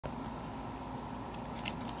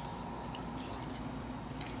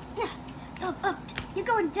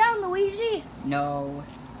going down, Luigi. No.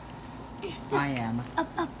 I am. Up,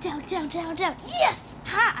 up, down, down, down, down. Yes!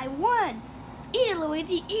 Ha! I won. Eat it,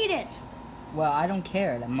 Luigi. Eat it. Well, I don't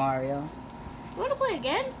care, that Mario. You want to play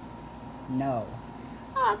again? No.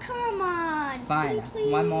 Oh, come on. Fine.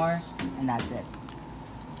 Please. One more, and that's it.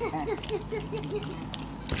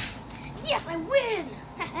 Yes, I win.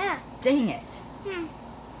 Dang it.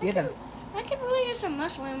 You're the... I could really use some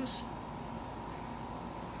mushrooms.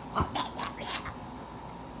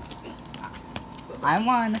 I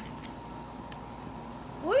won.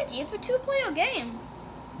 Luigi, it's a two-player game.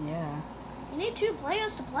 Yeah. You need 2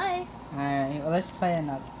 players to play. Alright, well, let's play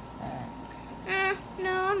another.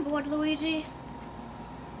 No, I'm bored, Luigi.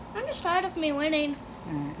 I'm just tired of me winning.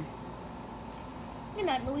 Good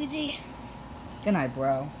night, Luigi. Good night,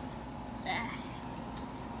 bro.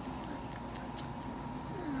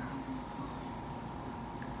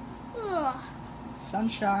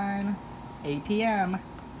 Sunshine, 8 p.m.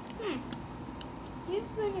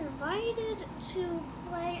 You've been invited to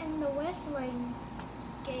play in the Wrestling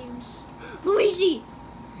games. Luigi!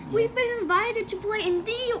 We've been invited to play in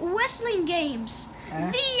the Wrestling games.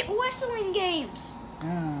 The Wrestling games.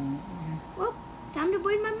 Well, time to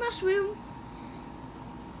breed my mushroom.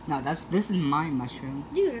 No, this is my mushroom.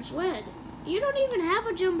 Dude, it's red. You don't even have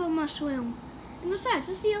a jumbo mushroom. And besides,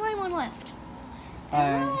 this is the only one left. It's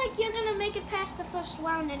not like you're gonna make it past the first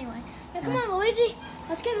round anyway. Now come on, Luigi.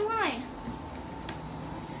 Let's get in line.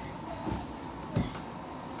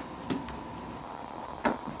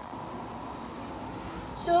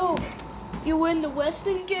 So, you win the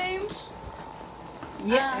Wrestling games?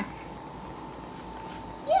 Yeah.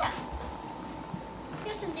 Yeah.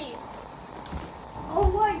 Yes, indeed.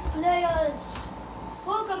 Alright, players.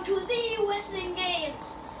 Welcome to the Wrestling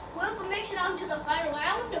games. Whoever makes it on to the final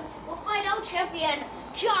round will fight our champion,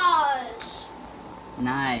 Jaws.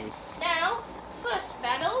 Nice. Now, first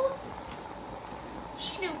battle,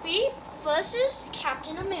 Snoopy versus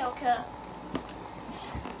Captain America.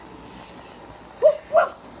 Woof,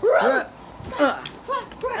 woof.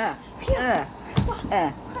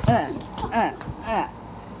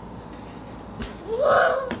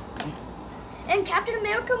 And Captain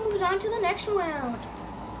America moves on to the next round.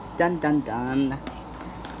 Dun dun dun.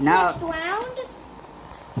 Now, Next round,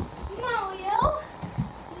 Mario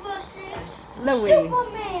versus Louie.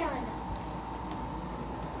 Superman.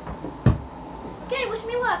 Okay, wish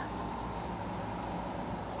me luck.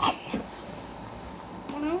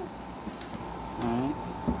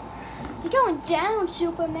 You're going down,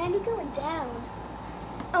 Superman. You're going down.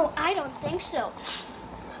 Oh, I don't think so.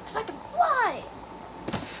 Because I can fly.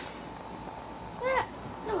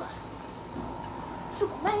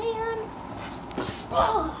 Superman.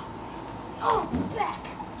 Oh, back.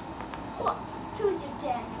 Who's your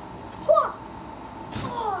dad?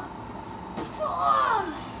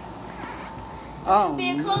 This will be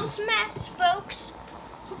a close match, folks.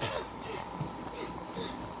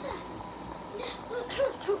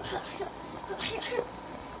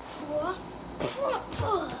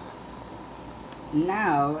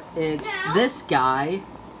 Now it's this guy.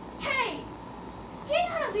 Hey, get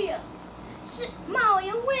out of here.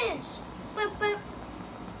 Mario wins.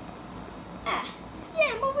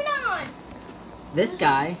 Yeah, moving on. This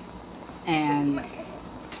guy, and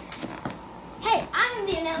hey, I'm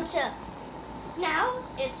the announcer. Now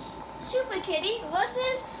it's Super Kitty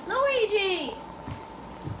versus Luigi.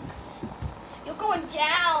 You're going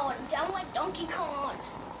down like Donkey Kong.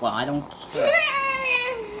 well, I don't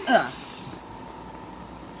care.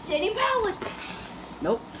 Setting powers.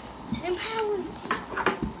 Nope. Setting powers.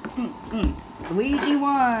 Luigi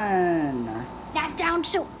won. Not down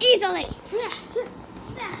so easily.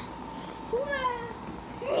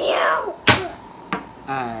 Meow.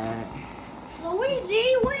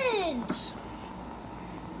 Luigi wins.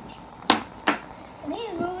 And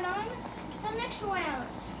he's moving on to the next round.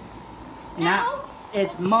 Now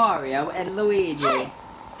it's Mario and Luigi. Hey,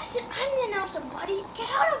 I said I'm the announcer, buddy. Get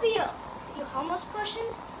out of here, you homeless person.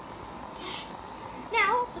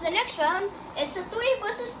 Now for the next round, it's a 3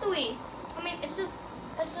 versus 3. I mean, it's a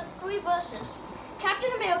 3 versus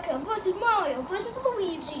Captain America versus Mario versus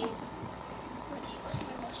Luigi. Where's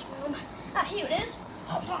my mushroom? Here it is.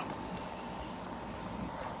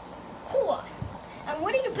 I'm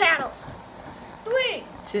ready to battle. 3,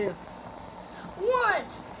 2, 1,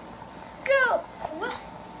 go!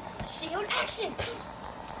 Shield action!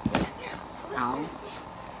 Ow.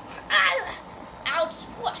 Ouch!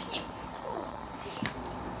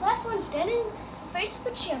 Last one's dead in face of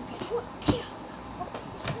the champion.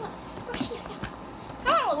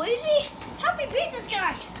 Come on, Luigi! Help me beat this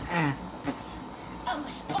guy! Oh, my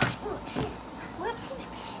spine!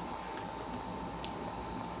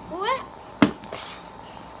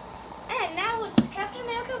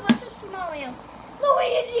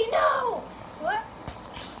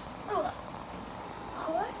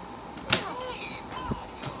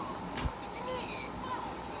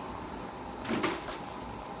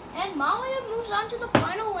 moves on to the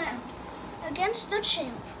final round against the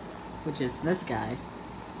champ, Which is this guy.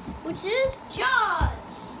 which is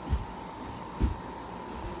Jaws.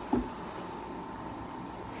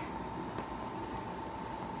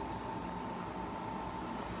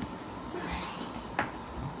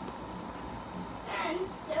 And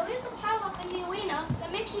there is a power-up in the arena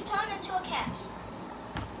that makes you turn into a cat.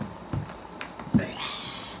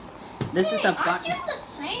 This is the aren't you button. the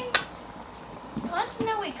same person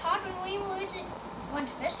that we caught when we went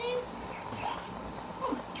fishing?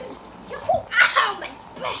 Oh my goodness. Ow, my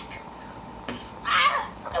back. Ah,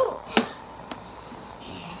 oh.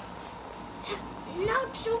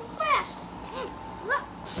 Not so fast. Meow. No.